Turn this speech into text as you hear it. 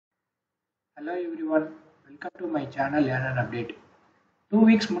Hello everyone, welcome to my channel Learn and Update. 2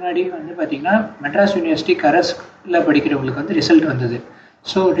 weeks முன்னாடி வந்து பாத்தீங்கன்னா Madras university கரஸ்ல படிக்கிறவங்களுக்கு வந்து ரிசல்ட் வந்தது.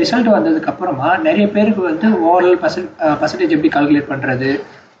 ஸோ ரிசல்ட் வந்ததுக்கு அப்புறமா நிறைய பேருக்கு வந்து ஓவரால் பர்சன்டேஜ் எப்படி கால்குலேட் பண்றது,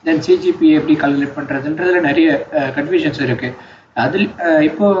 தென் சிஜிபிஏ எப்படி கால்குலேட் பண்றதுன்றதுல நிறைய கன்ஃபியூஷன்ஸ் இருக்கு. அதில்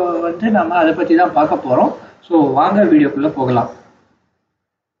இப்போ வந்து நம்ம அதை பத்தி தான் பார்க்க போறோம். ஸோ வாங்க வீடியோக்குள்ள போகலாம்.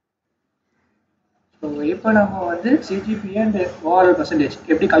 ஸோ இப்போ நம்ம வந்து சிஜிபிஏ அண்ட் ஓவரால் பர்சன்டேஜ்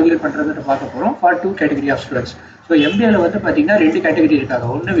எப்படி கால்குலேட் பண்ணுறதுன்னு பார்க்க போகிறோம் for 2 category of students. So எம்பிஏல வந்து பார்த்தீங்கன்னா 2 கேட்டகரி இருக்காங்க,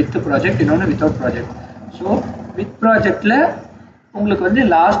 ஒன்று வித் ப்ராஜெக்ட், இன்னொன்று வித்தவுட் ப்ராஜெக்ட். ஸோ வித் ப்ராஜெக்டில் உங்களுக்கு வந்து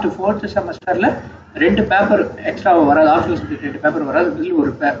லாஸ்ட் 4th செமஸ்டரில் 2 பேப்பர் எக்ஸ்ட்ரா வராது, ஆப்ஷனல் சப்ஜெக்ட் 2 பேப்பர் வராது, இதில்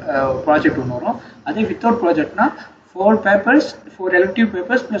ஒரு ப்ராஜெக்ட் ஒன்று வரும். அதே without ப்ராஜெக்ட்னா 4 papers, 4 elective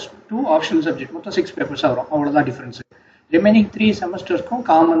papers plus 2 optional subject, மொத்தம் 6 பேப்பர்ஸாக வரும். அவ்வளோதான் டிஃப்ரென்ஸு. ரிமைனிங் 3 செமஸ்டர்ஸ்க்கும்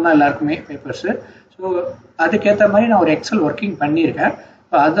காமன் தான் எல்லாருக்குமே பேப்பர்ஸு. ஸோ அதுக்கேற்ற மாதிரி நான் ஒரு எக்ஸல் ஒர்க்கிங் பண்ணியிருக்கேன்.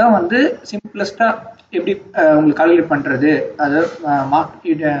 ஸோ அதுதான் வந்து சிம்பிளஸ்ட்டாக எப்படி உங்களுக்கு கால்குலேட் பண்ணுறது,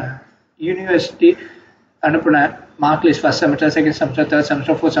 அதாவது யூனிவர்சிட்டி அனுப்பின mark list first semester, second semester, third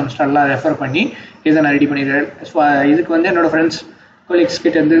semester, fourth செமஸ்டர்லாம் refer பண்ணி இதை நான் ரெடி பண்ணிடுறேன். இதுக்கு வந்து என்னோடய ஃப்ரெண்ட்ஸ் கொலீக்ஸ்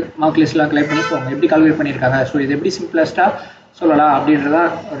கிட்ட இருந்து மார்க் லிஸ்ட்லாம் கலெக்ட் பண்ணி போங்க எப்படி கால்குலேட் பண்ணியிருக்காங்க, ஸோ இது எப்படி சிம்பிளஸ்ட்டாக சொல்லலாம்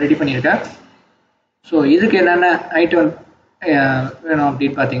அப்படின்றதான் ரெடி பண்ணியிருக்கேன். ஸோ இதுக்கு என்னென்ன ஐட்டம் வேணும்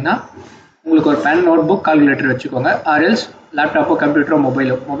அப்படின்னு பார்த்தீங்கன்னா, உங்களுக்கு ஒரு பென், நோட் புக், கால்குலேட்டர் வச்சுக்கோங்க. ஆர்எல்ஸ் லேப்டாப்போ கம்ப்யூட்டரோ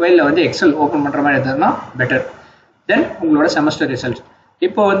மொபைலில் வந்து எக்ஸல் ஓப்பன் பண்ணுற மாதிரி இருந்ததுன்னா பெட்டர். தென் உங்களோட செமஸ்டர் ரிசல்ட்ஸ்.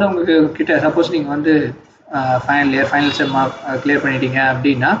 இப்போ வந்து உங்களுக்கு கிட்ட சப்போஸ் நீங்கள் வந்து ஃபைனல் செம் கிளியர் பண்ணிட்டீங்க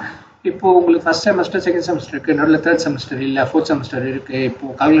அப்படின்னா, இப்போது உங்களுக்கு ஃபஸ்ட் செமஸ்டர், செகண்ட் செமஸ்டர் இருக்குது, நடுவில் தேர்ட் செமஸ்டர் இல்லை ஃபோர்த் செமஸ்டர் இருக்குது.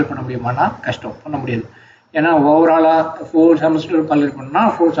 இப்போது கால்குலேட் பண்ண முடியுமானா கஷ்டம், பண்ண முடியாது. ஏன்னா ஓவராலாக 4 செமஸ்டர் கால்குலேட்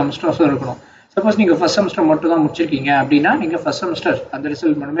பண்ணால் 4 செமஸ்டர்ஸும் இருக்கணும். சப்போஸ் நீங்கள் ஃபஸ்ட் செமஸ்டர் மட்டும் தான் முடிச்சிருக்கீங்க அப்படின்னா நீங்கள் ஃபஸ்ட் செமஸ்டர் அந்த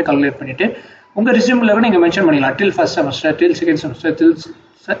ரிசல்ட் மட்டுமே கால்குலேட் பண்ணிவிட்டு உங்கள் ரிசியூமில் கூட நீங்கள் மென்ஷன் பண்ணிக்கலாம் டில் first semester, till second semester, till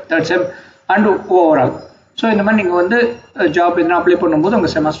third sem and overall. So இந்த மாதிரி நீங்கள் வந்து ஜாப் எதுனா அப்ளை பண்ணும்போது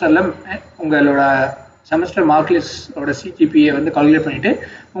உங்கள் செமஸ்டரில் உங்களோட செமஸ்டர் மார்க் லிஸ்டோட சிஜிபிஏ வந்து கால்குலேட் பண்ணிவிட்டு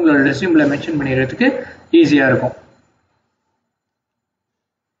உங்களோட ரெசியூமில் மென்ஷன் பண்ணிடுறதுக்கு ஈஸியாக இருக்கும்.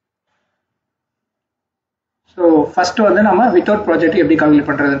 ஸோ ஃபஸ்ட்டு வந்து நம்ம வித்தவுட் ப்ராஜெக்ட் எப்படி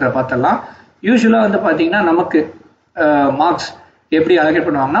கால்குலேட் பண்ணுறதுன்ற பார்த்துடலாம். யூஸ்வலாக வந்து பார்த்தீங்கன்னா நமக்கு மார்க்ஸ் எப்படி அலோகேட்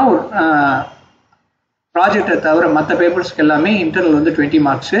பண்ணுவாங்கன்னா, ஒரு ப்ராஜெக்டை தவிர மற்ற பேப்பர்ஸ்க்கு எல்லாமே இன்டர்னல் வந்து 20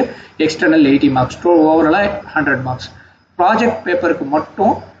 மார்க்ஸு, எக்ஸ்டர்னல் 80 மார்க்ஸ், ஓவராலாக 100 மார்க்ஸ். ப்ராஜெக்ட் பேப்பருக்கு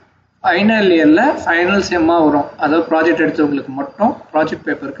மட்டும் ஃபைனல் இயரில் ஃபைனல் செம்மாக வரும். அதாவது ப்ராஜெக்ட் எடுத்தவங்களுக்கு மட்டும் ப்ராஜெக்ட்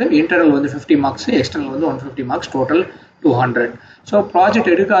பேப்பருக்கு இன்டர்னல் வந்து 50 மார்க்ஸ், எக்ஸ்டர்னல் வந்து 150 marks, total 200. So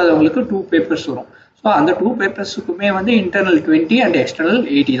project எடுக்காதவங்களுக்கு 2 papers வரும். ஸோ அந்த 2 பேப்பர்ஸுக்குமே வந்து இன்டர்னல் 20 அண்ட் எக்ஸ்டர்னல்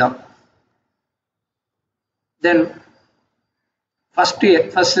 80 தான். தென் ஃபர்ஸ்ட்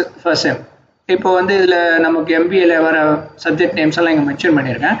செம் இப்போ வந்து இதில் நமக்கு எம்பிஏல வர சப்ஜெக்ட் நேம்ஸ் எல்லாம் இங்கே மென்ஷன்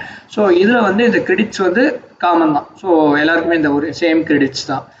பண்ணியிருக்கேன். ஸோ இதில் வந்து இந்த கிரெடிட்ஸ் வந்து காமன் தான். ஸோ எல்லாருக்குமே இந்த ஒரு சேம் கிரெடிட்ஸ்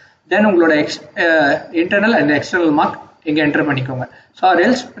தான். தென் உங்களோட இன்டர்னல் அண்ட் எக்ஸ்டர்னல் மார்க் இங்கே என்டர் பண்ணிக்கோங்க. ஸோ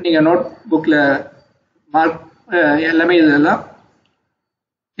எல்ஸ் நீங்கள் நோட் புக்கில் மார்க் எல்லாமே இதெல்லாம்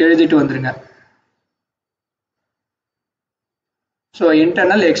எழுதிட்டு வந்துடுங்க. ஸோ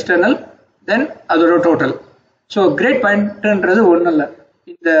இன்டர்னல், எக்ஸ்டர்னல், தென் அதோட டோட்டல். ஸோ கிரேட் பாயிண்ட்ன்றது ஒன்றும் இல்லை,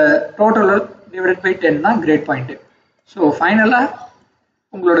 இந்த டோட்டல் டிவைடட் பை 10 தான் கிரேட் பாயிண்ட்டு. ஸோ ஃபைனலாக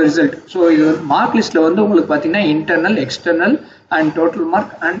உங்களோட ரிசல்ட். ஸோ இது வந்து மார்க் லிஸ்ட்டில் வந்து உங்களுக்கு பார்த்தீங்கன்னா internal, external and total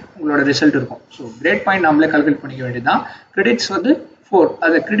mark and உங்களோட ரிசல்ட் இருக்கும். ஸோ கிரேட் பாயிண்ட் நம்மளே கால்குலேட் பண்ணிக்க வேண்டியது தான். கிரெடிட்ஸ் வந்து 4,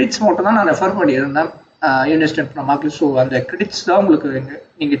 அந்த கிரெடிட்ஸ் மட்டும் தான் நான் ரெஃபர் பண்ணியிருந்தேன் யூனிவர்சிட்டி மார்க் லிஸ்ட். ஸோ அந்த கிரெடிட்ஸ் தான் உங்களுக்கு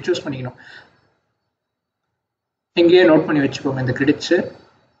நீங்கள் சூஸ் பண்ணிக்கணும். இங்கேயே நோட் பண்ணி வச்சுக்கோங்க இந்த credits.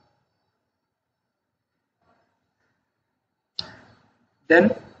 Then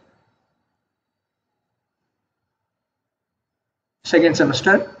second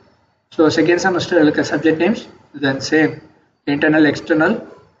semester. So second semester இருக்க subject names then same internal, external,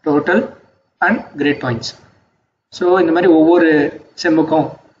 total and great points. So இந்த மாதிரி ஒவ்வொரு செம்முக்கும்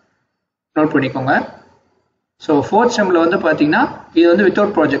நோட் பண்ணிக்கோங்க. ஸோ ஃபோர்த் செம்மில் வந்து பார்த்தீங்கன்னா இது வந்து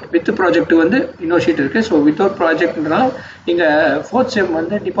வித்தவுட் ப்ராஜெக்ட். வித் ப்ராஜெக்ட் வந்து இன்னொரு ஷீட் இருக்குது. ஸோ வித்தவுட் ப்ராஜெக்ட்னால நீங்கள் ஃபோர்த் செம்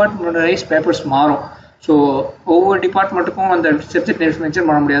வந்து டிபார்ட்மெண்ட் வைஸ் பேப்பர்ஸ் மாறும். ஸோ ஒவ்வொரு டிபார்ட்மெண்ட்டுக்கும் அந்த சப்ஜெக்ட் நேம்ஸ் மென்ஷன்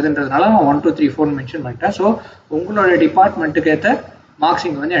பண்ண முடியாதுன்றதுனால நான் 1 2 3 4 மென்ஷன் பண்ணிட்டேன். ஸோ உங்களோட டிபார்ட்மெண்ட்டுக்கு ஏற்ற மார்க்ஸ்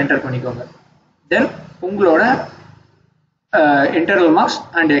இங்கே வந்து என்டர் பண்ணிக்கோங்க. தென் உங்களோட internal marks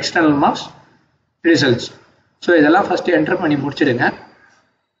and external marks results. So இதெல்லாம் ஃபஸ்ட்டு என்டர் பண்ணி முடிச்சிடுங்க.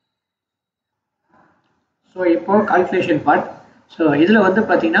 ஸோ இப்போது கால்குலேஷன் பார்ட். ஸோ இதில் வந்து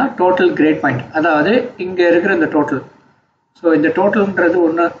பார்த்தீங்கன்னா டோட்டல் கிரேட் பாயிண்ட், அதாவது இங்கே இருக்கிற இந்த டோட்டல். ஸோ இந்த டோட்டல்ன்றது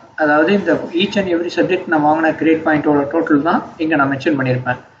ஒன்று, அதாவது இந்த ஈச் அண்ட் எவ்ரி சப்ஜெக்ட் நான் வாங்கின கிரேட் பாயிண்ட்டோட டோட்டல் தான் இங்கே நான் மென்ஷன்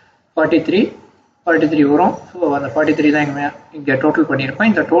பண்ணியிருப்பேன். 43, 43 வரும். ஸோ அந்த 43 தான் இங்கே டோட்டல் பண்ணியிருப்பேன்.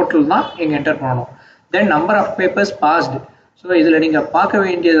 இந்த டோட்டல் தான் இங்கே என்டர் பண்ணணும். தென் number of papers passed. So இதில் நீங்கள் பார்க்க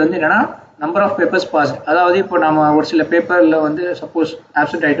வேண்டியது வந்து என்னென்னா நம்பர் ஆஃப் பேப்பர்ஸ் பாஸ்டு. அதாவது இப்போ நம்ம ஒரு சில பேப்பரில் வந்து சப்போஸ்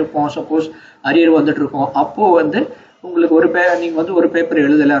ஆப்சென்ட் ஆகிட்டு இருப்போம், சப்போஸ் அரியர் வந்துட்டு இருக்கோம். அப்போது வந்து உங்களுக்கு நீங்கள் வந்து ஒரு பேப்பர்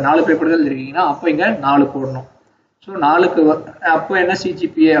எழுதலை, 4 பேப்பர் எழுதிருக்கீங்கன்னா அப்போ இங்கே 4 போடணும். ஸோ 4க்கு அப்போ என்ன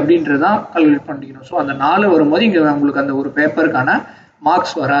சிஜிபிஏ அப்படின்றது தான் கால்குலேட் பண்ணிக்கணும். ஸோ அந்த 4 வரும்போது இங்கே உங்களுக்கு அந்த ஒரு பேப்பருக்கான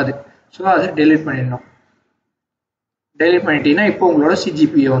மார்க்ஸ் வராது. ஸோ அதை டெலிட் பண்ணிடணும். டெலிட் பண்ணிட்டீங்கன்னா இப்போ உங்களோட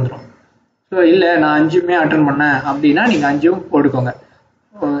சிஜிபிஏ வந்துடும். ஸோ இல்லை நான் 5மே அட்டன் பண்ணேன் அப்படின்னா நீங்கள் 5ம் போட்டுக்கோங்க.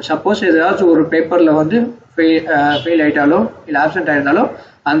 சப்போஸ் ஏதாச்சும் ஒரு பேப்பரில் வந்து ஃபெயில் ஆகிட்டாலோ இல்லை ஆப்சென்ட் ஆகிருந்தாலோ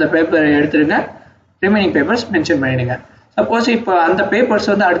அந்த பேப்பரை எடுத்துருங்க, ரிமைனிங் பேப்பர்ஸ் மென்ஷன் பண்ணிடுங்க. சப்போஸ் இப்போ அந்த பேப்பர்ஸ்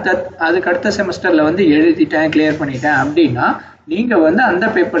வந்து அதுக்கு அடுத்த செமஸ்டரில் வந்து எழுதிட்டேன், கிளியர் பண்ணிட்டேன் அப்படின்னா நீங்கள் வந்து அந்த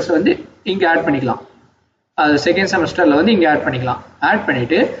பேப்பர்ஸ் வந்து இங்கே ஆட் பண்ணிக்கலாம். அது செகண்ட் செமஸ்டரில் வந்து இங்கே ஆட் பண்ணிக்கலாம். ஆட்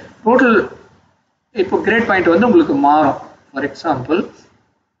பண்ணிவிட்டு டோட்டல் இப்போ கிரேட் பாயிண்ட் வந்து உங்களுக்கு மாறும். ஃபார் எக்ஸாம்பிள்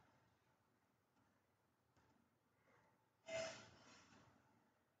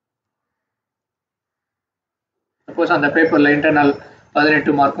சப்போஸ் அந்த பேப்பரில் இன்டர்னல்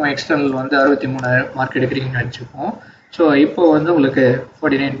 18 மார்க்கும் எக்ஸ்டர்னல் வந்து 63 மார்க் எடுக்கிறீங்கன்னு வச்சுப்போம். ஸோ இப்போ வந்து உங்களுக்கு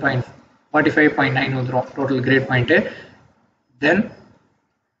 45.9 வந்துடும் டோட்டல் கிரேட் பாயிண்ட்டு. தென்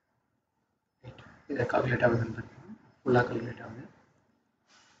இதை கால்குலேட் ஆகுதுன்னு ஃபுல்லாக கால்குலேட் ஆகுது.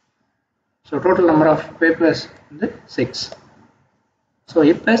 So total number of papers வந்து 6. ஸோ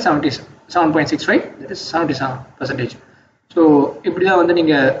இப்போ 77.65, தட் இஸ் 77%. ஸோ இப்படி தான் வந்து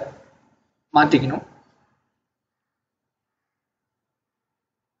நீங்கள் மாற்றிக்கணும்.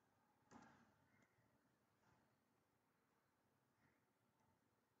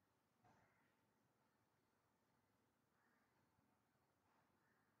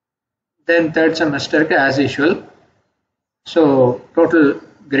 Then third semester as usual. So total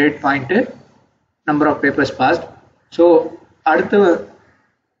grade point, number of papers passed. So அடுத்து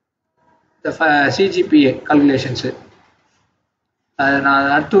the CGPA calculations. நான்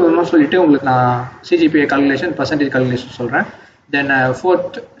அடுத்து ஒன்றும் சொல்லிட்டு உங்களுக்கு நான் CGPA calculation percentage calculation சொல்கிறேன். தென்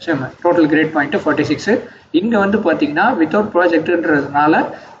ஃபோர்த் செம் டோட்டல் கிரேட் பாயிண்ட் 46. இங்கே வந்து பார்த்தீங்கன்னா without ப்ராஜெக்ட்ன்றதுனால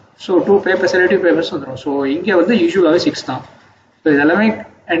so 2 papers relative papers வந்துடும். ஸோ இங்கே வந்து யூஸ்வலாகவே 6 தான். ஸோ இதெல்லாமே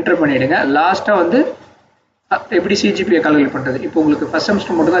என்டர் பண்ணிவிடுங்க. லாஸ்ட்டாக வந்து எப்படி சிஜிபிஏ கால்குலேட் பண்ணுறது. இப்போ உங்களுக்கு ஃபஸ்ட்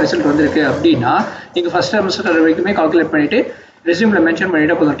செமஸ்டர் மட்டும் தான் ரிசல்ட் வந்திருக்கு அப்படின்னா நீங்கள் ஃபஸ்ட் செமஸ்டர் வரைக்குமே கால்குலேட் பண்ணிவிட்டு ரெஸ்யூமில் மென்ஷன்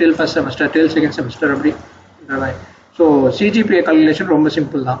பண்ணிவிட்டு போதும். டில் ஃபஸ்ட் செமஸ்டர், டில் செகண்ட் செமஸ்டர் அப்படின்ற மாதிரி. ஸோ சிஜிபிஏ கால்குலேஷன் ரொம்ப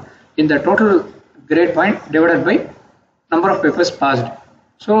சிம்பிள் தான். இந்த total great point divided by number of papers passed.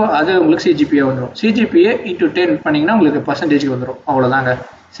 So அது உங்களுக்கு சிஜிபிஏ வந்துடும். சிஜிபிஏ இன்ட்டு 10 பண்ணிங்கன்னா உங்களுக்கு பர்சன்டேஜ்க்கு வந்துடும். அவ்வளோதாங்க,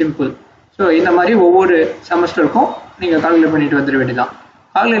 சிம்பிள். ஸோ இந்த மாதிரி ஒவ்வொரு செமஸ்டருக்கும் நீங்கள் கால்குலேட் பண்ணிட்டு வந்துட வேண்டியதான்.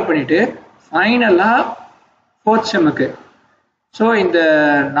 கால்குலேட் பண்ணிவிட்டு ஃபைனலாக ஃபோர்த் செம்முக்கு ஸோ இந்த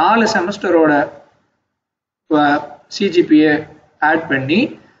 4 செமஸ்டரோட சிஜிபிஏ ஆட் பண்ணி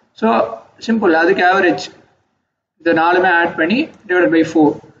ஸோ சிம்பிள் அதுக்கு ஆவரேஜ் இந்த 4மே ஆட் பண்ணி டிவைட் பை 4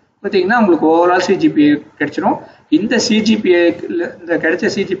 பார்த்தீங்கன்னா உங்களுக்கு ஓவரால் சிஜிபிஏ கிடைச்சிடும். இந்த சிஜிபிஏ இந்த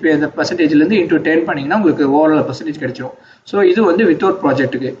கிடைச்ச சிஜிபிஏ இந்த பர்சன்டேஜ்லேருந்து இன்ட்டு 10 பண்ணிங்கன்னா உங்களுக்கு ஓவரால் பர்சன்டேஜ் கிடைச்சிடும். ஸோ இது வந்து வித்தவுட்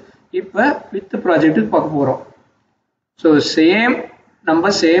ப்ராஜெக்ட்டுக்கு. இப்போ வித் ப்ராஜெக்ட்டுக்கு பார்க்க போகிறோம். So same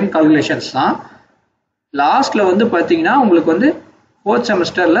number same calculations தான். லாஸ்ட்டில் வந்து பார்த்தீங்கன்னா உங்களுக்கு வந்து ஃபோர்த்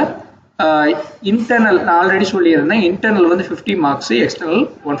செமஸ்டரில் இன்டர்னல் நான் ஆல்ரெடி சொல்லியிருந்தேன். இன்டர்னல் வந்து 50 மார்க்ஸு, எக்ஸ்டர்னல்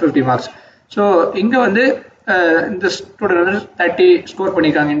 150 மார்க்ஸ். ஸோ இங்கே வந்து இந்த ஸ்டூடெண்ட் வந்து 30 ஸ்கோர்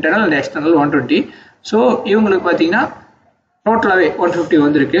பண்ணியிருக்காங்க இன்டர்னல் அண்ட் எக்ஸ்டர்னல் 120. ஸோ இவங்களுக்கு பார்த்தீங்கன்னா டோட்டலாகவே 150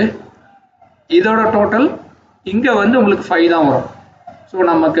 வந்திருக்கு. இதோட டோட்டல் இங்கே வந்து உங்களுக்கு 5 தான் வரும். ஸோ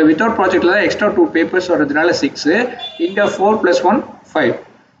நமக்கு வித்தவுட் ப்ராஜெக்டில் தான் எக்ஸ்ட்ரா 2 பேப்பர்ஸ் வர்றதுனால 6, இங்கே 4 + 1 5.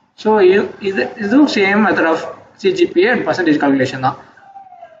 ஸோ இதுவும் same method of CGPA and percentage calculation தான்.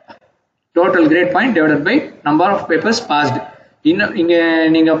 Total great point divided by number of papers passed. இன்னும் இங்கே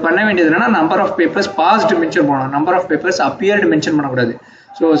நீங்கள் பண்ண வேண்டியது என்னன்னா number of papers passed mention பண்ணணும். Number of papers appeared mention பண்ணக்கூடாது.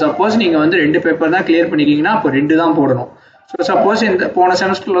 ஸோ சப்போஸ் நீங்கள் வந்து 2 பேப்பர் தான் கிளியர் பண்ணிக்கிங்கன்னா அப்போ 2 தான் போடணும். ஸோ சப்போஸ் இந்த போன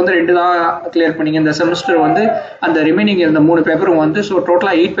செமஸ்டரில் வந்து 2 தான் கிளியர் பண்ணிங்க, இந்த செமஸ்டர் வந்து அந்த ரிமைனிங் இருந்த 3 பேப்பரும் வந்து ஸோ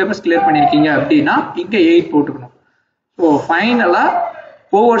டோட்டலாக 8 பேப்பர்ஸ் கிளியர் பண்ணியிருக்கீங்க அப்படின்னா இங்கே 8 போட்டுக்கணும். ஸோ ஃபைனலாக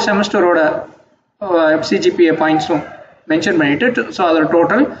ஒவ்வொரு செமஸ்டரோட சிஜிபிஏ பாயிண்ட்ஸும் மென்ஷன் பண்ணிவிட்டு ஸோ அதோட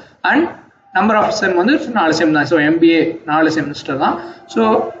டோட்டல் அண்ட் நம்பர் ஆஃப் செம் வந்து 4 செம் தான். ஸோ MBA 4 செமஸ்டர் தான். ஸோ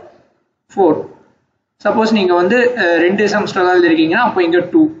 4. சப்போஸ் நீங்கள் வந்து 2 செமஸ்டர் தான் எழுதிருக்கீங்கன்னா அப்போ இங்கே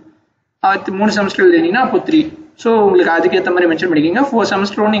 2, 3 செமஸ்டர் எழுதிருக்கீங்கன்னா அப்போ 3. ஸோ உங்களுக்கு அதுக்கேற்ற மாதிரி மென்ஷன் பண்ணிக்கிங்க. 4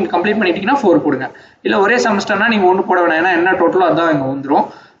 செமஸ்டரும் நீங்கள் கம்ப்ளீட் பண்ணிட்டீங்கன்னா 4 போடுங்க. இல்லை ஒரே செமஸ்டர்னா நீங்கள் 1 போட வேணாம், ஏன்னா என்ன டோட்டலோ அதுதான் இங்கே வந்துடும்.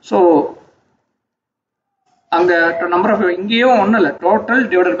 ஸோ அங்கே நம்பர் ஆஃப் இங்கேயும் ஒன்றும் இல்லை, total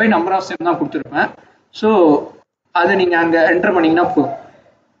divided by number of செம் தான் கொடுத்துருப்பேன். ஸோ அதை நீங்கள் அங்கே என்டர் பண்ணிங்கன்னா போதும்.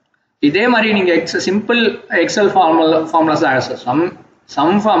 இதே மாதிரி நீங்கள் சிம்பிள் எக்ஸல் ஃபார்முலாஸ் தான்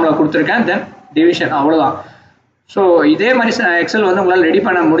சம் ஃபார்முலா கொடுத்துருக்கேன், தென் டிவிஷன், அவ்வளோதான். ஸோ இதே மாதிரி எக்ஸல் வந்து உங்களால் ரெடி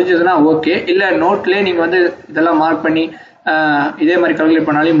பண்ண முடிஞ்சதுன்னா ஓகே, இல்லை நோட்லேயே நீங்கள் வந்து இதெல்லாம் மார்க் பண்ணி இதே மாதிரி கால்குலேட்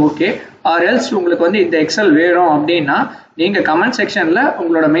பண்ணாலும் ஓகே. ஆர் எல்ஸ் உங்களுக்கு வந்து இந்த எக்ஸல் வேணும் அப்படின்னா நீங்கள் கமெண்ட் செக்ஷனில்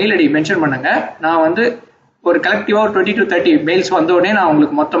உங்களோட மெயில் ஐடி மென்ஷன் பண்ணுங்கள். நான் வந்து ஒரு கலெக்டிவாக 20 to 30 மெயில்ஸ் வந்தோடனே நான்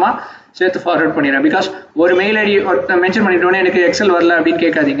உங்களுக்கு மொத்தமாக சேர்த்து ஃபார்வர்ட் பண்ணிடுறேன். பிகாஸ் ஒரு மெயில் ஐடி மென்ஷன் பண்ணிட்டோன்னே எனக்கு எக்ஸல் வரல அப்படின்னு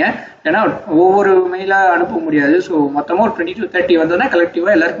கேட்காதீங்க, ஏன்னா ஒவ்வொரு மெயிலாக அனுப்ப முடியாது. ஸோ மொத்தமாக ஒரு 20 to 30 வந்தோன்னா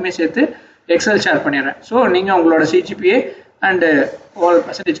கலெக்டிவாக எல்லாருக்குமே சேர்த்து எக்ஸல் ஷேர் பண்ணிடுறேன். ஸோ நீங்கள் உங்களோட CGPA and overall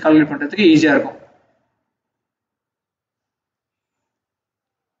percentage calculate பண்ணுறதுக்கு ஈஸியாக இருக்கும்.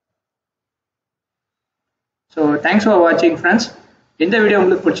 ஸோ தேங்க்ஸ் ஃபார் வாட்சிங் ஃப்ரெண்ட்ஸ். இந்த வீடியோ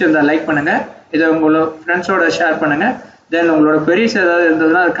உங்களுக்கு பிடிச்சிருந்தா லைக் பண்ணுங்கள், இதை உங்களோட ஃப்ரெண்ட்ஸோட ஷேர் பண்ணுங்கள். தென் உங்களோட queries ஏதாவது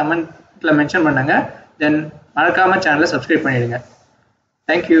இருந்ததுன்னா அது கமெண்ட்டில் மென்ஷன் பண்ணுங்கள். தென் மறக்காமல் சேனலை சப்ஸ்கிரைப் பண்ணிவிடுங்க.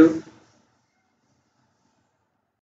 தேங்க்யூ.